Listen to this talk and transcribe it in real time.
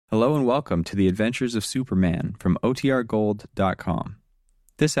Hello and welcome to the Adventures of Superman from OTRGold.com.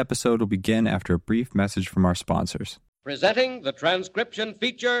 This episode will begin after a brief message from our sponsors. Presenting the transcription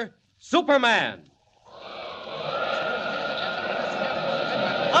feature, Superman.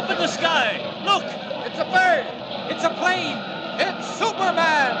 Up in the sky! Look! It's a bird! It's a plane! It's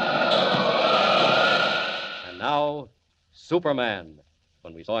Superman! And now, Superman.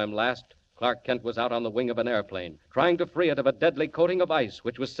 When we saw him last, Clark Kent was out on the wing of an airplane, trying to free it of a deadly coating of ice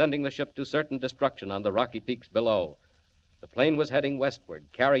which was sending the ship to certain destruction on the rocky peaks below. The plane was heading westward,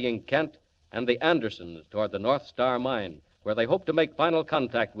 carrying Kent and the Andersons toward the North Star mine, where they hoped to make final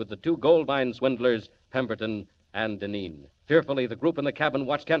contact with the two gold mine swindlers, Pemberton and Deneen. Fearfully, the group in the cabin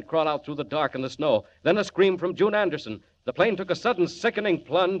watched Kent crawl out through the dark and the snow. Then a scream from June Anderson. The plane took a sudden, sickening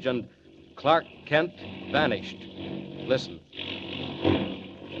plunge, and Clark Kent vanished. Listen.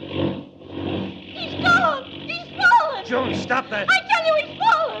 He's gone! He's fallen! Joan, stop that! I tell you, he's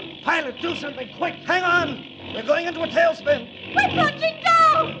fallen! Pilot, do something quick! Hang on! We're going into a tailspin! We're plunging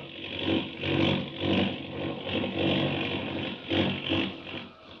down!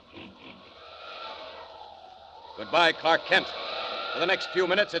 Goodbye, Clark Kent. For the next few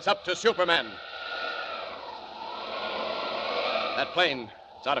minutes, it's up to Superman. That plane,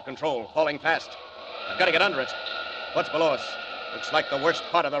 it's out of control, falling fast. I've got to get under it. What's below us? Looks like the worst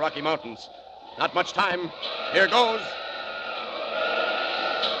part of the Rocky Mountains. Not much time. Here goes.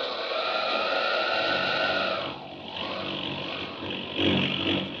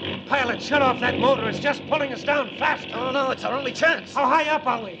 Pilot, shut off that motor. It's just pulling us down fast. Oh, no, it's our only chance. How high up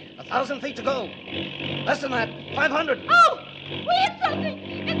are we? 1,000 feet to go. Less than that, 500. Oh! We hit something!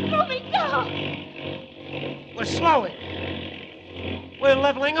 It's moving down! We're slowing. We're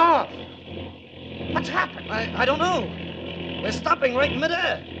leveling off. What's happened? I don't know. We're stopping right in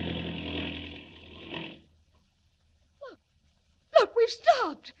midair. Look, we've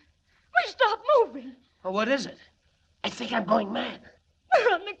stopped! We've stopped moving! Oh, what is it? I think I'm going mad.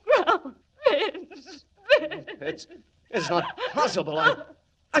 We're on the ground! Vince! It's not possible.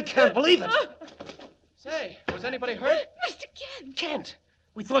 I can't believe it. Say, was anybody hurt? Mr. Kent! Kent,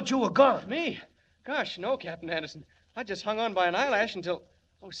 we thought you were gone. Me? Gosh, no, Captain Anderson. I just hung on by an eyelash until...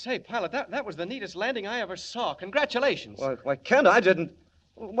 Oh, say, pilot, that was the neatest landing I ever saw. Congratulations. Why, Kent, I didn't...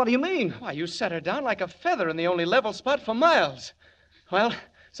 What do you mean? Why, you set her down like a feather in the only level spot for miles. Well,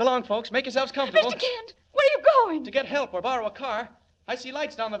 so long, folks. Make yourselves comfortable. Mr. Kent, where are you going? To get help or borrow a car. I see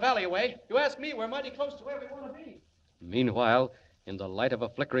lights down the valley away. You ask me, we're mighty close to where we want to be. Meanwhile, in the light of a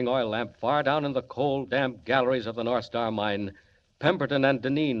flickering oil lamp far down in the cold, damp galleries of the North Star mine, Pemberton and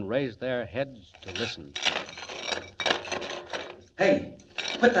Deneen raised their heads to listen. Hey,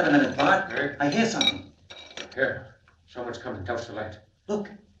 quit that a minute, Bart. Hey? I hear something. Here. Someone's coming. Douse the light. Look,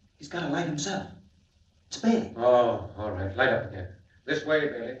 he's got a light himself. It's Bailey. Oh, all right. Light up again. This way,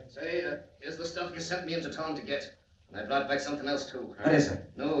 Bailey. Say, here's the stuff you sent me into town to get. And I brought back something else, too. What is it?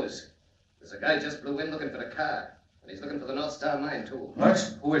 News. There's a guy just blew in looking for the car. And he's looking for the North Star mine, too.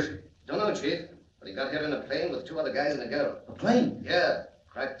 What? Who is he? Don't know, Chief. But he got here in a plane with two other guys and a girl. A plane? Yeah,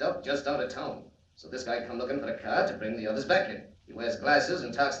 cracked up just out of town. So this guy come looking for the car to bring the others back in. He wears glasses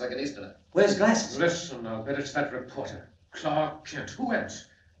and talks like an Easterner. Where's glasses? Listen, I'll bet it's that reporter. Clark Kent. Who else?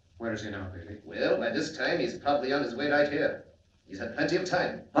 Where is he now, Bailey? Well, by this time, he's probably on his way right here. He's had plenty of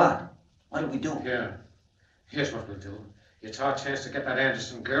time. Bart, what do we do? Here. Here's what we'll do. It's our chance to get that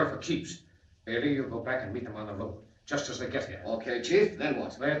Anderson girl for keeps. Bailey, you go back and meet them on the road, just as they get here. Okay, Chief, then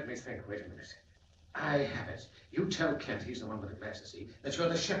what? Let me think. Wait a minute. I have it. You tell Kent, he's the one with the glasses, see, that you're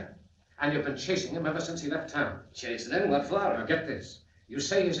the sheriff. And you've been chasing him ever since he left town. Chasing him? What for? Now, get this. You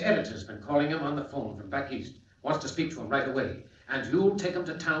say his editor's been calling him on the phone from back east. Wants to speak to him right away. And you'll take him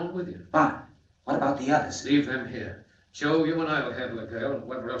to town with you. Bart, what about the others? Leave them here. Joe, you and I will handle the girl and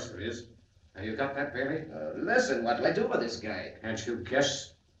whoever else there is. Now, you got that, Bailey? Listen, what do I do with this guy? Can't you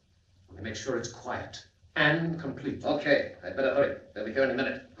guess? Only make sure it's quiet and complete. Okay, I'd better hurry. They'll be here in a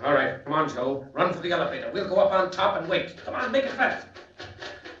minute. All right, come on, Joe. Run for the elevator. We'll go up on top and wait. Come on, make it fast.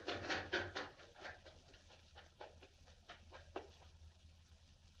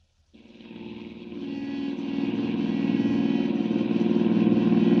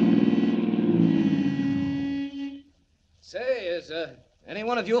 Say, is any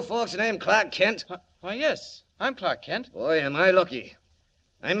one of you folks named Clark Kent? Why, yes. I'm Clark Kent. Boy, am I lucky.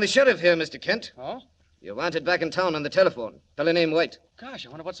 I'm the sheriff here, Mr. Kent. Oh? You're wanted back in town on the telephone. Fella named White. Gosh, I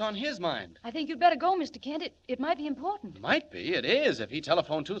wonder what's on his mind. I think you'd better go, Mr. Kent. It might be important. Might be. It is, if he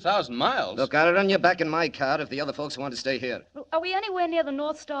telephoned 2,000 miles. Look, I'll run you back in my car if the other folks want to stay here. Well, are we anywhere near the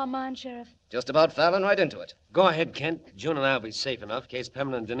North Star mine, Sheriff? Just about falling right into it. Go ahead, Kent. June and I'll be safe enough. In case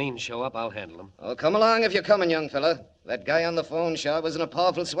Pemberton and Deneen show up, I'll handle them. Oh, come along if you're coming, young fella. That guy on the phone sure was in a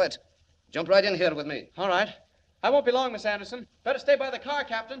powerful sweat. Jump right in here with me. All right. I won't be long, Miss Anderson. Better stay by the car,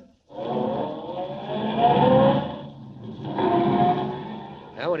 Captain.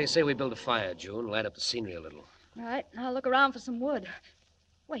 Now, what do you say we build a fire, June? Light up the scenery a little. All right, I'll look around for some wood.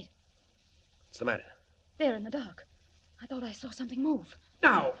 Wait, What's the matter? there in the dark. I thought I saw something move.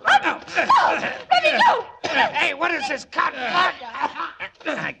 No. No! Let me go! Hey, what is this cotton?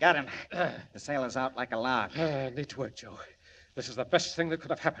 I got him. The sailor's out like a lark. Neat work, Joe. This is the best thing that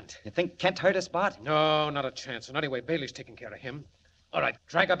could have happened. You think Kent hurt us, Bart? No, not a chance. And anyway, Bailey's taking care of him. All right,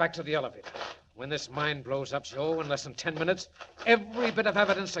 drag her back to the elevator. When this mine blows up, Joe, in less than 10 minutes, every bit of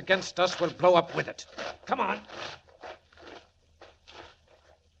evidence against us will blow up with it. Come on.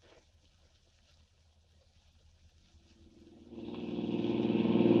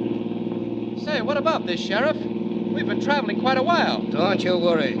 Say, what about this, Sheriff? We've been traveling quite a while. Don't you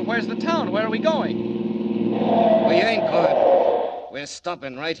worry. Where's the town? Where are we going? We ain't going. We're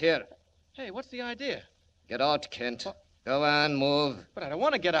stopping right here. Hey, what's the idea? Get out, Kent. Go on, move. But I don't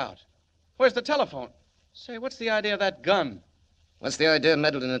want to get out. Where's the telephone? Say, what's the idea of that gun? What's the idea of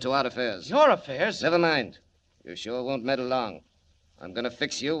meddling into our affairs? Your affairs? Never mind. You sure won't meddle long. I'm going to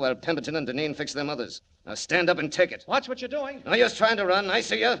fix you while Pemberton and Deneen fix them others. Now stand up and take it. Watch what you're doing. Now you're just trying to run. I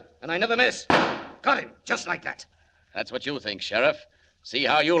see you, and I never miss. Got him, just like that. That's what you think, Sheriff. See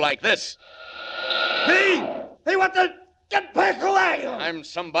how you like this. Hey! Hey, what the... Get back! Who are you? I'm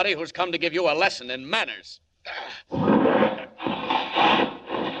somebody who's come to give you a lesson in manners.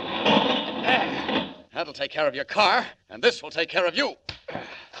 That'll take care of your car, and this will take care of you.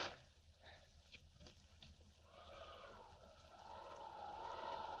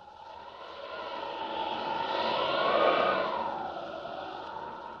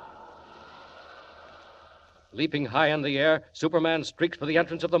 Leaping high in the air, Superman streaks for the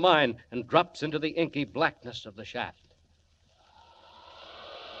entrance of the mine and drops into the inky blackness of the shaft.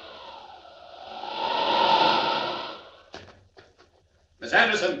 Miss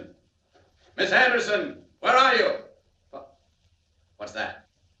Anderson! Miss Anderson! Where are you? What's that?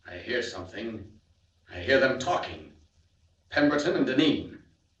 I hear something. I hear them talking. Pemberton and Deneen.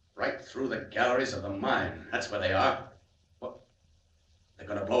 Right through the galleries of the mine. That's where they are. What? They're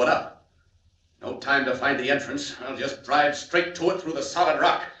going to blow it up. No time to find the entrance. I'll just drive straight to it through the solid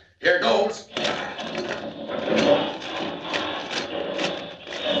rock. Here goes.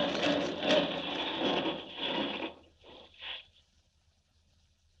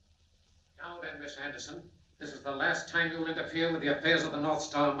 Now then, Miss Anderson, this is the last time you'll interfere with the affairs of the North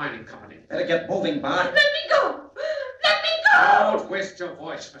Star Mining Company. Better get moving, Bart. Let me go! Let me go! Don't waste your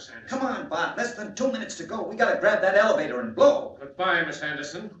voice, Miss Anderson. Come on, Bart. Less than 2 minutes to go. We gotta grab that elevator and blow. Goodbye, Miss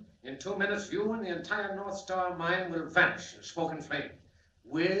Anderson. In 2 minutes, you and the entire North Star mine will vanish in smoke and flame,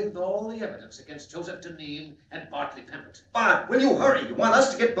 with all the evidence against Joseph Deneen and Bartley Pemberton. Bart, will you hurry? You want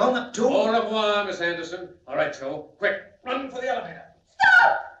us to get blown up, too? Au revoir, Miss Anderson. All right, Joe. Quick, run for the elevator.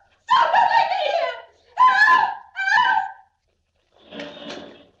 Stop! Stop! Don't leave me here! Help!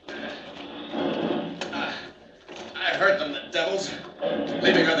 I heard them, the devils.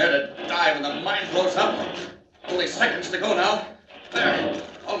 Leaving her there to die when the mine blows up. Only seconds to go now. There,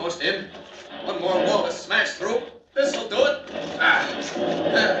 almost in. One more wall to smash through. This'll do it.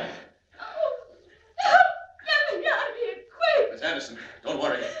 There. Oh, help! Get me out of here, quick! Miss Anderson, don't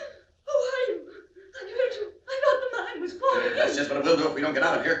worry. Who are you? I heard you. I thought the mine was falling That's in. just what it will do if we don't get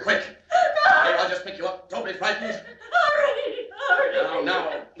out of here. Quick. No! Here, I'll just pick you up. Don't be frightened. Hurry! Hurry!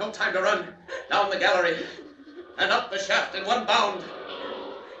 Now. No time to run. Down the gallery. And up the shaft in one bound.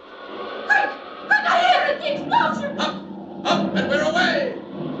 Quick! Quick! I hear it! The explosion! Up, and we're away!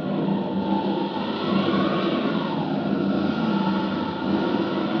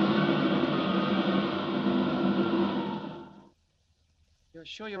 You're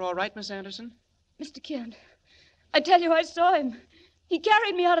sure you're all right, Miss Anderson? Mr. Kent, I tell you, I saw him. He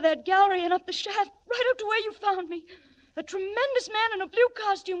carried me out of that gallery and up the shaft, right up to where you found me. A tremendous man in a blue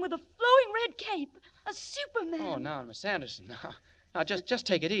costume with a flowing red cape. A Superman. Oh, now, Miss Anderson, now just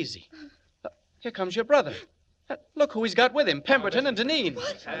take it easy. Here comes your brother. Look who he's got with him, Pemberton and Deneen.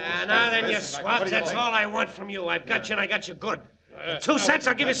 Now then, you swabs, that's all I want from you. I've got you, and I got you good. In 2 cents,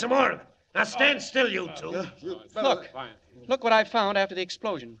 I'll give you some more. Now stand still, you two. Look what I found after the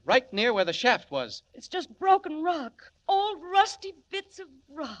explosion, right near where the shaft was. It's just broken rock. Old rusty bits of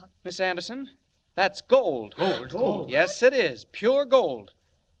rock. Miss Anderson, That's gold. Gold? Yes, it is. Pure gold.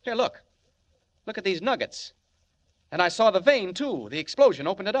 Here, look. Look at these nuggets. And I saw the vein, too. The explosion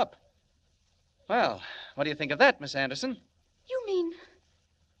opened it up. Well, what do you think of that, Miss Anderson? You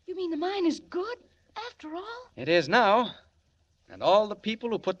mean the mine is good, after all? It is now. And all the people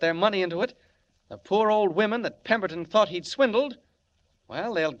who put their money into it, the poor old women that Pemberton thought he'd swindled,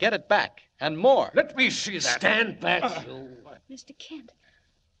 well, they'll get it back, and more. Let me see that. Stand back, you. Mr. Kent,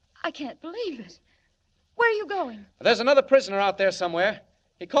 I can't believe it. Where are you going? There's another prisoner out there somewhere.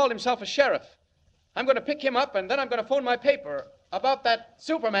 He called himself a sheriff. I'm going to pick him up, and then I'm going to phone my paper about that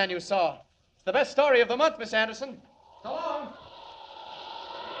Superman you saw. It's the best story of the month, Miss Anderson. So long.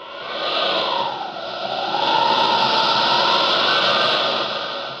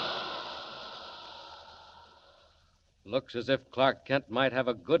 Looks as if Clark Kent might have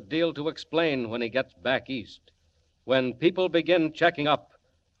a good deal to explain when he gets back east, when people begin checking up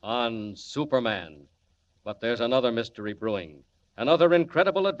on Superman. But there's another mystery brewing, another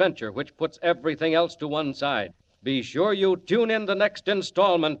incredible adventure which puts everything else to one side. Be sure you tune in the next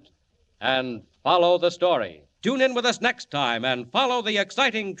installment and follow the story. Tune in with us next time and follow the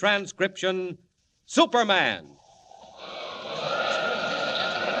exciting transcription, Superman.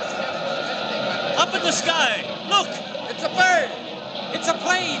 Up in the sky! Look! It's a bird. It's a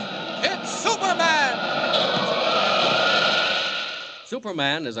plane. It's Superman.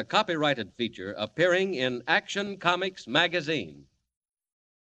 Superman is a copyrighted feature appearing in Action Comics magazine.